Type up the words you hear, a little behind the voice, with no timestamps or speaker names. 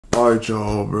Alright,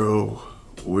 y'all, bro.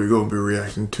 We're gonna be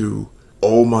reacting to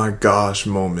oh my gosh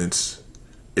moments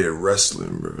in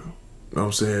wrestling, bro. You know what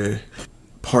I'm saying?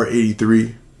 Part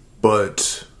 83.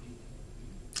 But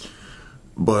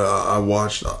I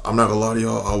watched, I'm not gonna lie to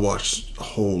y'all, I watched a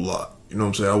whole lot. You know what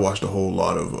I'm saying? I watched a whole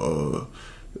lot of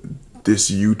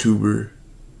this YouTuber.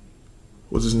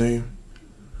 What's his name?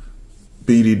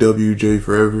 BDWJ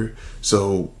Forever.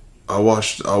 So I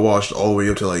watched all the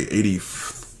way up to like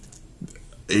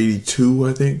 82,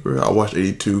 I think. Bro. I watched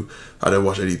 82. I didn't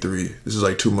watch 83. This is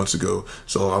like 2 months ago.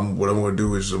 So what I'm gonna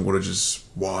do is I'm gonna just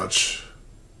watch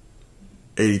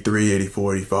 83,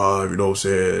 84, 85, you know what I'm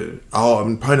saying?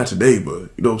 I'm probably not today, but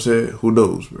you know what I'm saying? Who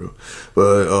knows, bro?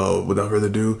 But without further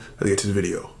ado, let's get to the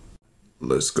video.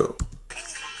 Let's go.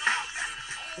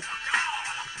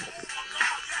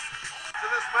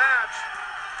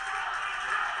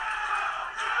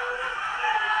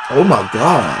 Oh my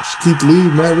gosh. Keith Lee,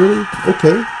 Matt, really?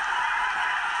 Okay.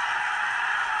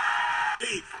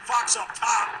 Fox up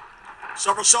top.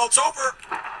 Somersaults over.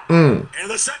 And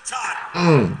the set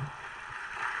time.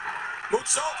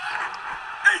 Moonsault.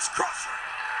 Ace crusher.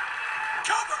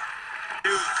 Cover.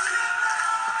 And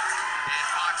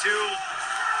Fatu.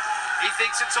 He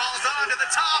thinks it's all done to the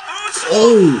top.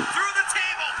 Moonsault through the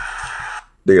table.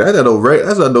 Nigga,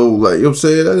 that's not no, like, you know what I'm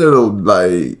saying? That's not no,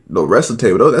 like, no wrestling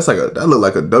table. That look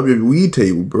like a WweAew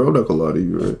table, bro. I'm not gonna lie to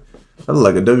you, bro. That look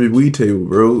like a WweAew table,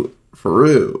 bro. For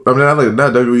real. I mean,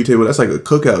 not WweAew table. That's like a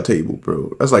cookout table,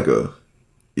 bro. That's like a,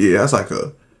 yeah, that's like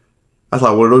one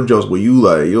of those jokes where you,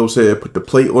 like, you know what I'm saying, put the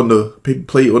plate on the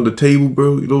table,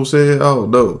 bro. You know what I'm saying? I don't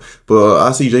know. But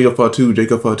I see Jacob Fatu,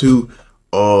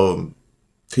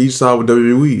 he signed with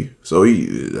WweAew. So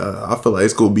I feel like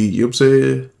it's gonna be, you know what I'm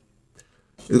saying?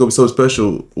 It's gonna be so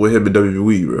special with him and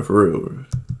WweAew, bro, for real, bro.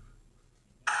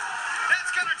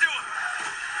 That's gonna do it.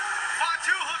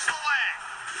 Fatu hooks the leg.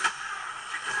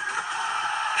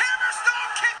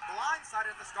 Hammerstone kick. Blindside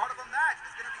at the start of a match.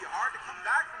 It's gonna be hard to come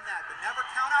back from that, but never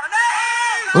count out an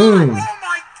ace. Oh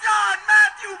my God,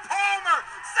 Matthew Palmer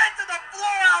sent to the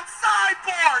floor outside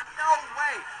board. No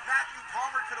way. Matthew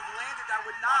Palmer could have landed. That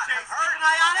would not have hurt. An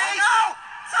eye on ace. No.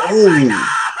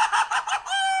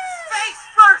 Face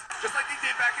first. Just like he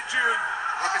did back in June.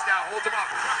 Ruckus now holds him up.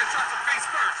 Ruckus tries him face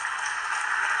first.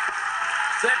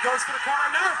 Zed goes for the corner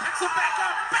now. Picks him back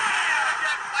up. Bam!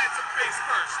 Again, plants him face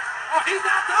first. Oh, he's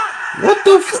not done. What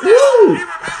the f? He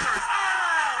remembers.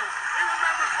 Oh! He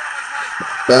remembers what it was like.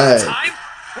 Bang.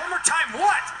 One more time,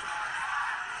 what?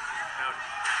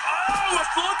 Oh,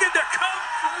 it's looking to come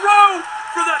through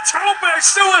for the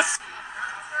WweSmacktalks.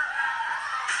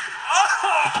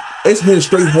 Oh! It's hitting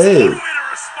straight head.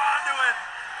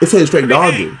 It's hitting straight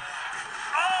dodging. Oh,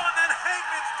 and then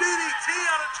Hangman's DDT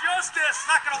out of Justice.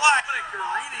 Not gonna lie.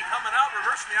 Guarini coming out,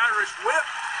 reversing the Irish whip.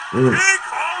 Big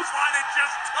clothesline and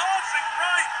just tossing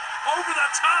right over the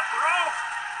top rope.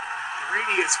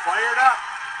 Guarini is fired up.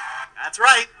 That's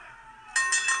right.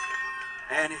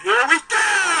 And here we go.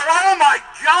 Oh my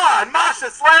God.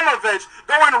 Masha Slamovich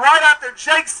going right after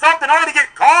Jake something only to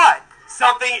get caught.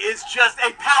 Something is just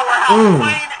a powerhouse.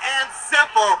 Plain and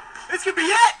simple. This could be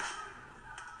it.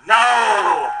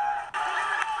 No!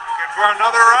 Looking for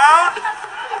another round?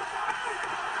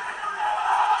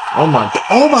 Oh my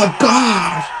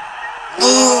gosh!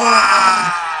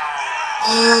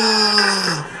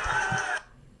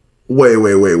 Wait.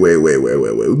 We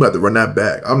about to run that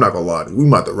back. I'm not gonna lie to you. We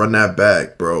about to run that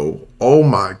back, bro. Oh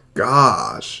my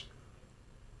gosh.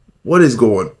 What is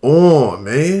going on,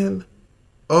 man?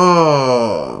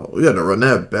 Oh, we got to run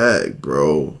that back,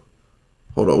 bro.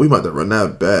 Hold on, we about to run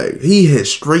that back. He hit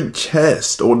straight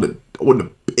chest on the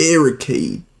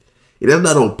barricade. And that's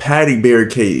not on padding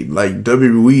barricade like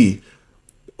WWE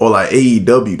or like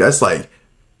AEW. That's like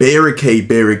barricade.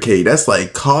 That's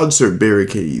like concert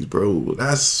barricades, bro.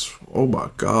 That's, oh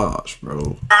my gosh, bro.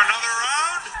 Another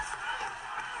round?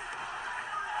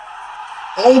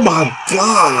 Oh my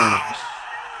gosh.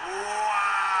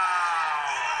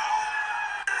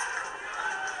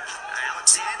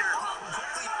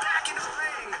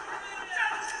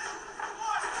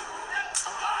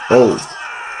 Oh,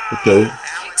 okay.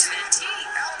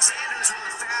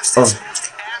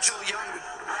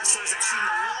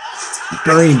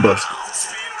 Brain buster.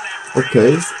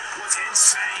 Okay.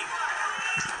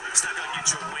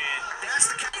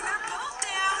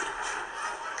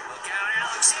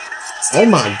 Oh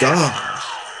my God.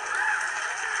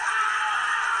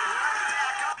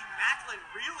 Macklin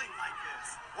really like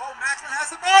this. Whoa, Macklin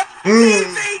has him up.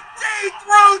 DDT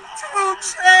through 2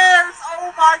 chairs.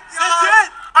 Oh my God. That's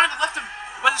it. Trying to lift him,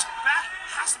 but his back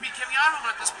has to be giving out on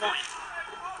him at this point.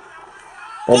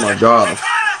 Oh my God. Death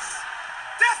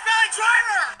Valley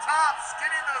Driver.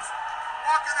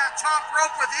 walking that top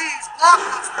rope with ease.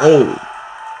 Blockbuster. Oh.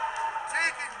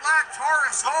 Taking Black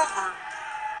Taurus over.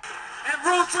 And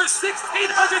room for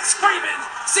 1,600 screaming.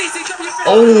 CZW.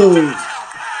 Oh.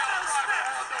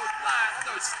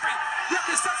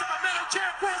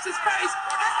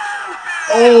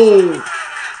 Oh.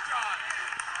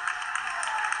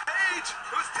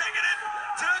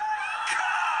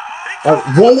 Oh.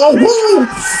 Whoa, whoa, whoa.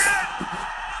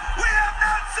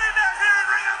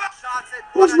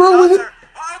 What's wrong with it?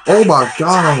 Oh my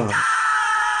God.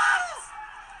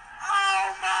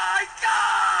 Oh my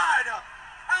God.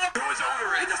 Who was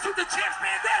older? He just took the champ's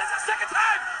bandana. It's the second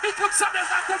time he took something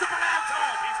that doesn't belong to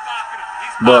him. He's mocking him.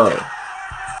 He's mocking him.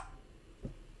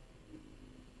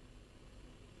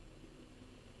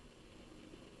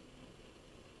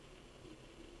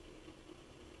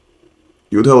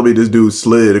 You telling me this dude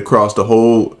slid across the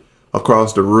room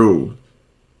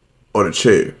on a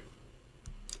chair?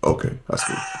 Okay, I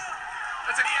see. He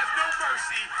has no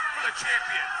mercy for the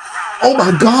champion. Oh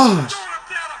my gosh!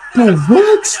 Bro,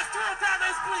 what? Just threw him down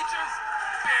those bleachers.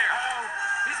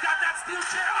 He's got that steel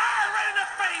chair. Right in the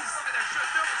face. Look at that.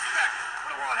 Shows no respect for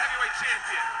the world heavyweight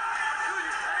champion.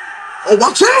 Oh,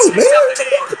 watch out, man!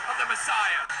 Of the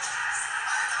Messiah.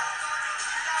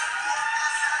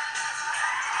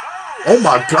 Oh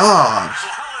my gosh!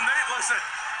 Listen,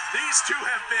 these two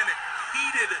have been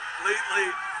heated lately.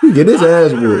 He get his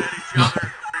ass whooped.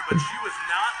 But she was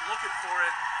not looking for it.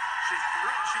 She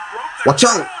broke the Watch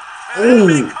out! and then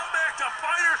they Oh! come back to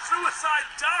fight her suicide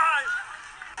dive.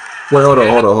 Wait, hold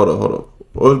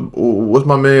on. What's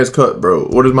my man's cut, bro?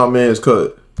 What is my man's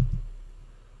cut?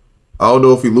 I don't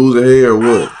know if he lose a hair or what.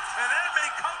 And then they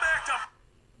come back to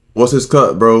What's his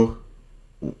cut, bro?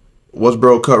 What's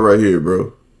bro cut right here,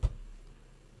 bro?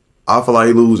 I feel like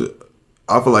he lose it.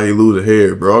 I feel like he lose a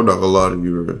hair, bro. I'm not gonna lie to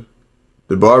you, bro.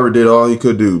 The barber did all he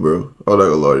could do, bro. I'm not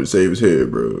gonna lie to you, save his hair,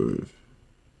 bro.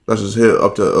 That's just hit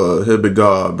up to him and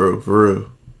God, bro, for real.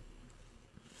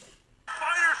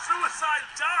 fighter suicide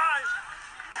dive.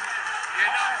 He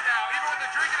knows now, even with the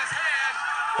drink in his hand.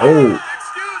 Oh.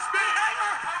 Excuse me,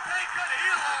 hanger. punkWwe.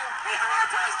 He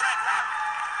hurt his drink.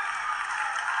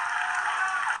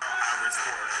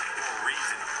 For a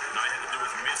reason. All you had to do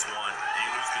was miss one, and you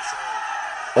lose control.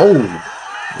 Oh.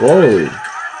 Whoa.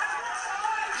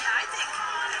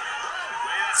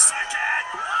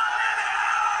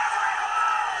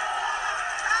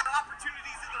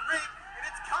 Opportunities in the ring, and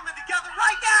it's coming together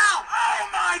right now. Oh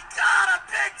my God, a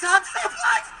big time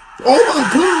suplex. Oh my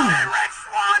God. Where did Rick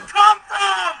Swan come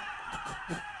from?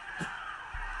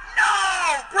 No.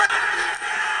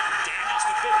 Damage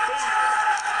the big boot.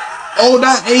 Oh,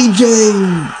 that AJ.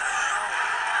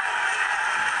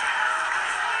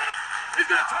 He's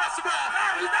gonna toss the ball. No,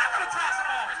 he's not gonna toss the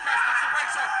ball. Chris puts the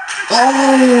brakes on. Oh.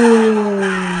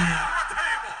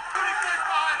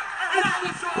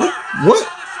 What?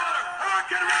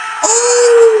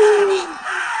 Oh.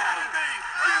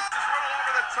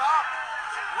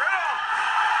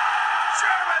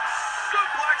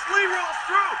 Lee rolls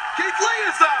through. Keith Lee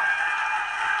is up.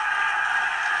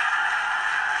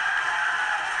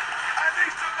 And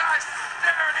these two guys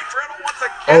staring each other once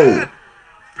again.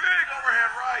 Big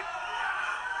overhand right.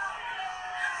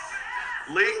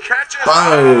 Lee catches.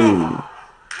 Bang.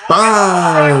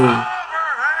 Bang.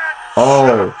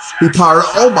 Oh, he powered.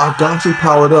 Oh my gosh, he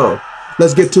powered up.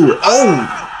 Let's get to it. Oh,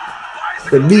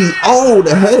 the knee. Oh,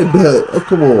 the headbutt. Oh,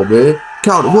 come on, man.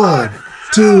 Count it. 1,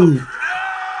 2. Canadian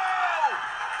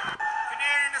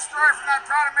destroyer from that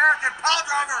proud American power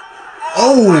driver.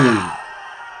 Oh.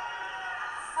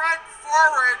 Front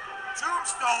forward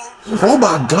tombstone. Oh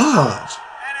my gosh.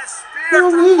 And a spear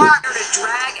Oh, from man. Black. To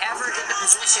drag Everett into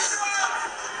position.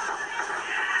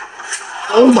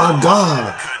 Oh my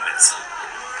God.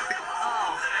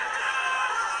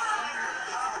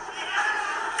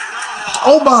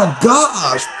 Oh my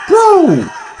gosh, bro. Rolls him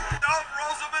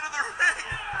into the ring.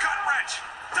 Cut wrench.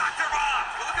 Dr. Bob.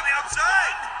 Look at the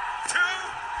outside. 2.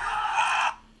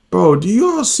 Bro, do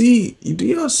y'all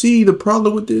see the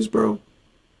problem with this, bro?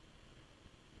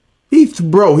 He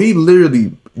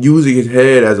literally using his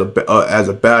head as a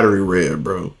battery ram,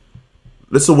 bro.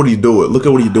 Listen to what he's doing. Look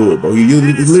at what he's doing, bro. He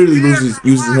literally uses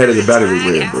his head as a battery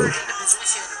ram, bro.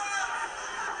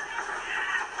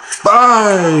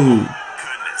 Bang!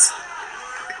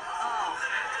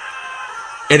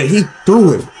 And then he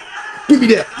threw him. Give me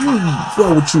that. What's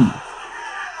wrong with you? Rolls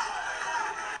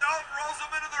him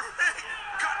into the ring.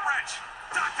 Cut wrench.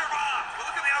 Dr. Bob.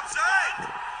 Look at the outside.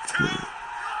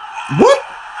 2. What?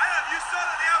 You saw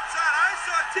it on the outside. I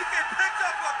saw TK picked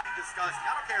up a Disgusting.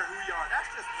 I don't care who you are.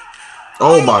 That's just.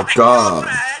 Oh my God.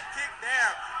 A head kick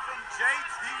there from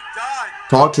JT Dunn.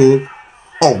 Talk to him.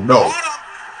 Oh no.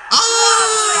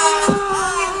 Oh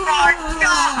my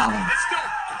God! It's still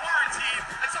quarantined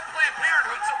at some Planned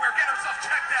Parenthood somewhere. Get herself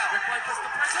checked out. Look like it's the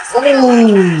princess. Oh.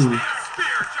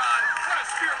 Spear, John. What a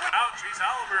spear. Out. Jeez,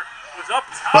 Oliver was up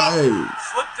top. Hey.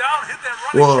 Slipped down, hit that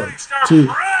running 1, shooting star 2.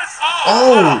 press.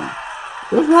 Oh.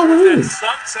 What's wrong with him?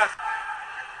 Sunset.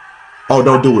 Oh,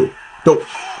 don't do it. Don't.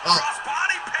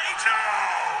 Crossbody Page. No.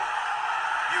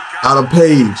 You got Out of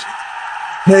Page.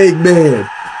 Hangman.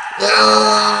 There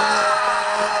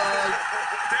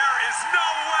is no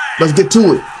way. Let's get to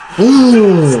it.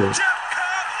 Ooh. Jeff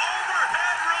Cobb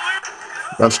overhead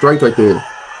relief. That's strength right there.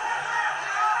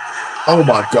 Oh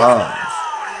my God.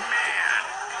 Oh man,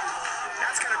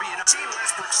 that's gonna be an team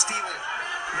Westbrook stealing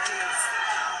many of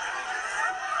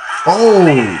Oh.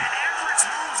 Everett's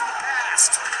moves in the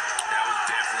past. That was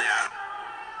definitely out.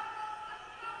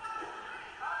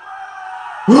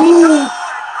 Oh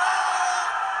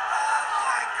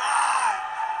my God!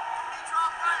 He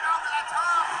dropped right over the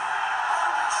top.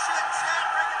 Holy shit, Chad,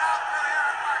 bring it out for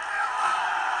Aaron Martel.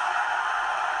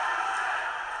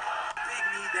 Big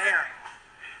knee there.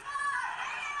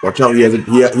 Watch out. He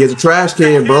has a trash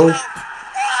can, bro. Oh, he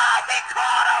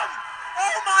caught him!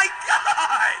 Oh my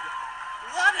God!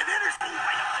 What an interception!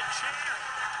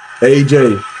 AJ.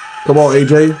 Come on,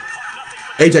 AJ.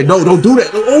 AJ, no, don't do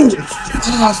that. Oh,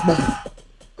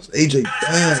 that's AJ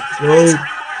bad, bro.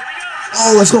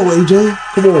 Oh, let's go, AJ.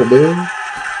 Come on, man.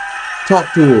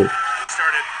 Talk to him.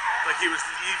 Started like he was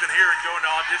even here and going to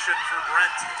audition for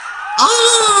Brent.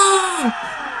 Ah!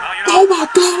 Well, you Oh know, my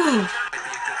God. Might be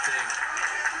a good thing.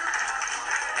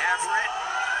 Everett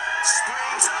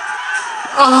springs up.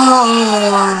 Ah!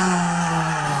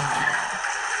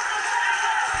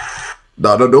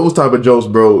 Nah, those type of jokes,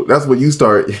 bro. That's when you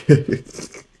start.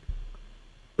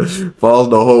 Falls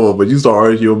no homo, but you start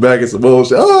arching your back and some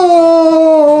bullshit. Ah!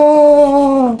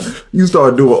 You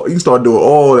start doing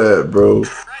all that, bro.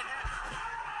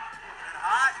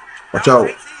 Watch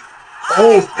out.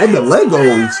 Oh, and the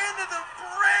Legos.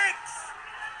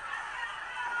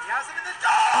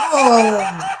 Oh.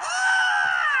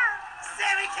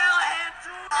 Sammy Callahan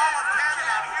drew all of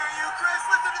Canada. I hear you, Chris.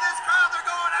 Listen to this crowd. They're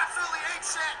going absolutely ape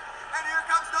shit. And here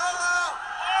comes Nolo.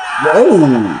 Whoa.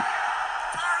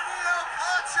 Tornado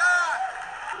culture.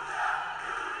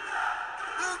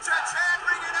 Lucha Chan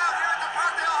bringing out here at the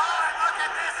Parkdale Hall. And look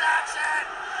at this action.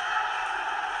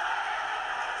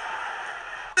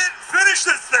 didn't finish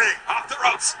this thing. Off the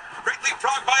ropes. Great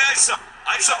leapfrog by Isa.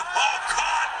 Isa, oh,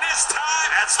 caught this time.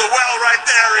 That's the well right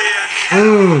there, Ian.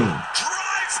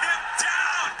 Drives him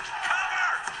down.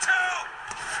 Cover, 2,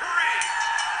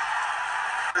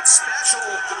 3. It's special.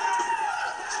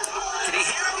 Can he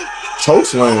hit him? Choke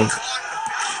slam.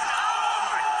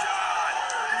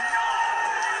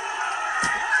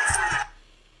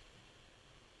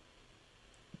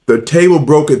 The table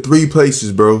broke in 3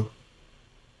 places, bro.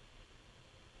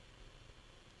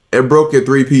 It broke in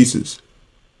 3 pieces.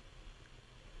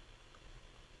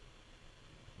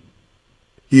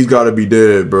 He's got to be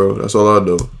dead, bro. That's all I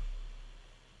know.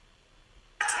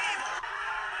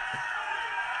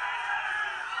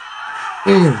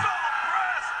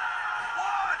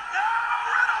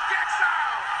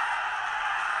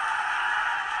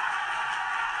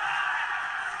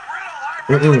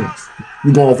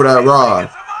 We going for that rod.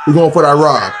 We going for that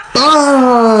rod.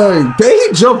 Ah,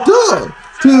 they jumped up.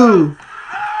 2.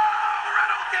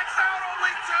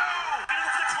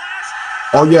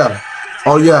 Oh yeah.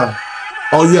 Oh yeah.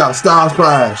 Oh yeah. Styles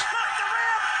Clash.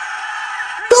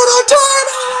 Do the turtle.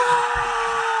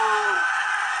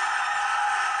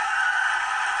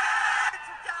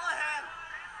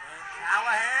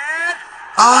 Callahan.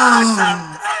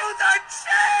 Ah. Through the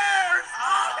chairs.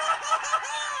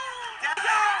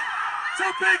 So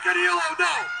big and yellow,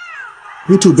 no.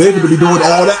 You too big to be doing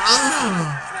all that.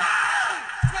 Ah.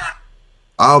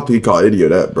 I don't think he caught any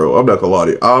of that, bro. I'm not gonna lie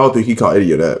to you. I don't think he caught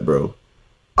any of that, bro.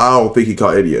 I don't think he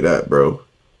caught any of that, bro.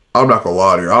 I'm not gonna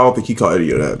lie to you. I don't think he caught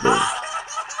any of that, bro.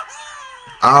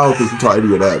 I don't think he caught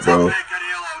any of that, bro.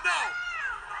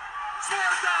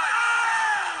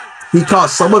 He caught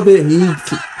some of it. He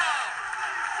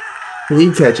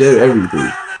catch everything.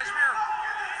 Arm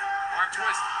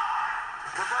twist.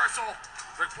 Reversal.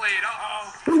 They're played.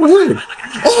 Uh-oh. Go ahead.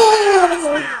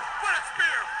 Oh! What a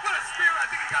spear. What a spear. I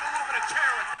think he got a little bit of chair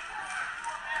with it.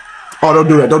 Oh, don't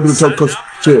do that. Don't do the coach.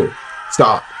 Chill.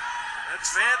 Stop.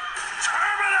 That's it.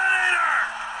 Terminator.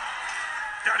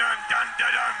 Dun dun dun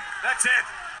dun. That's it.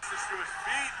 This to his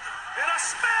feet. And a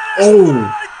smash Oh.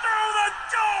 right through the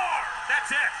door.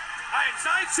 That's it.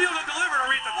 Signed, sealed, and delivered.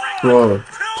 Aretha Franklin. 1,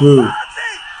 2.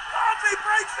 Fonzie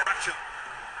breaks it.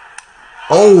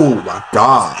 Oh my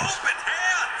gosh. Open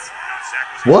hands.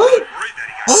 What?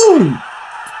 Oh!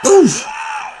 Oof!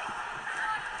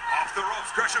 Off the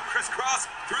ropes, Gresham crisscross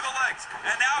through the legs.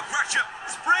 And now Gresham,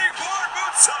 springboard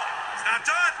moonsault. He's not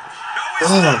done. No, he's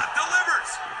not.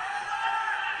 Delivers.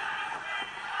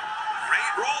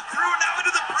 Great roll through, now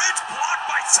into the bridge. Blocked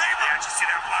by Sabre. Yeah, did you see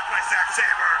that block by Zack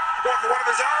Sabre? Going for one of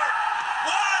his own.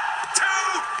 1, 2.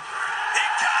 He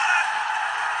got it.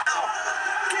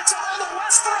 Gets a hold of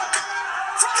Westbrook.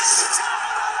 From the top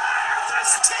of the ladder.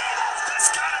 This table. That's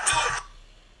got to do it.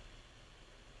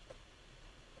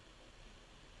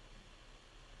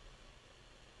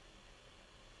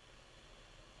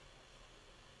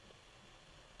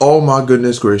 Oh my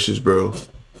goodness gracious, bro.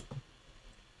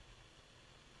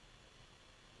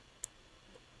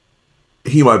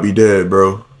 He might be dead,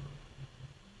 bro.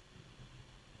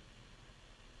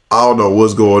 I don't know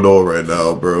what's going on right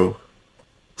now, bro.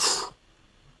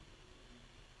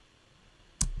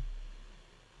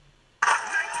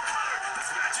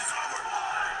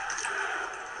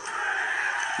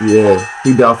 Yeah,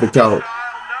 he down for count.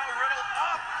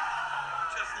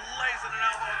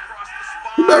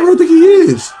 Who the hell think he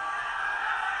is?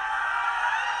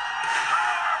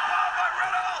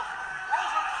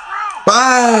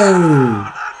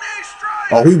 Bang!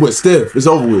 Oh, he went stiff. It's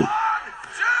over with.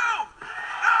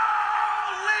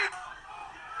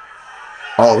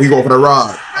 Oh, he going for the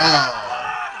rod.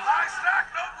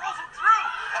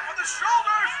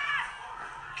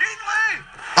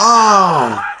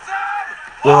 Oh.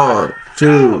 1,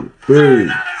 2, 3.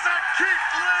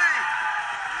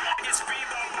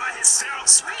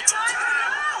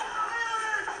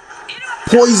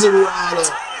 Poison rider.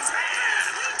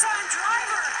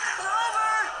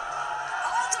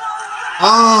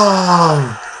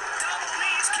 Oh.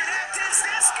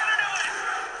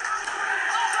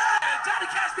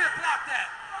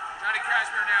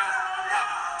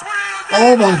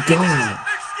 Oh my God.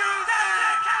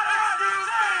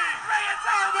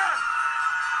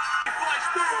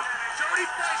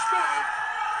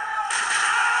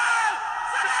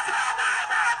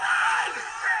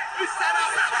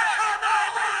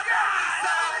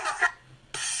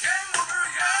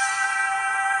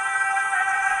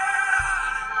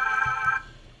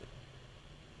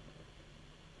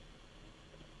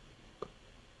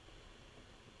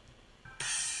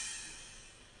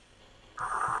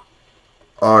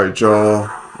 Alright, y'all.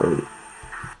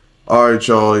 Alright,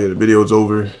 y'all. Yeah, the video's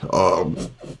over.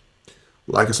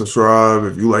 Like and subscribe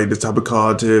if you like this type of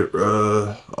content.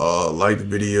 Like the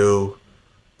video.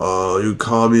 You can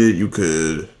comment. You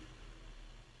could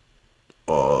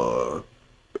go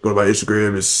to my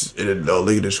Instagram. It's in the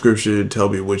link in the description. Tell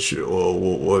me which or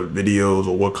what videos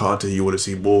or what content you want to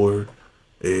see more.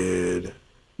 And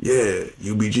yeah,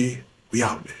 UBG, we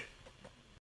out, man.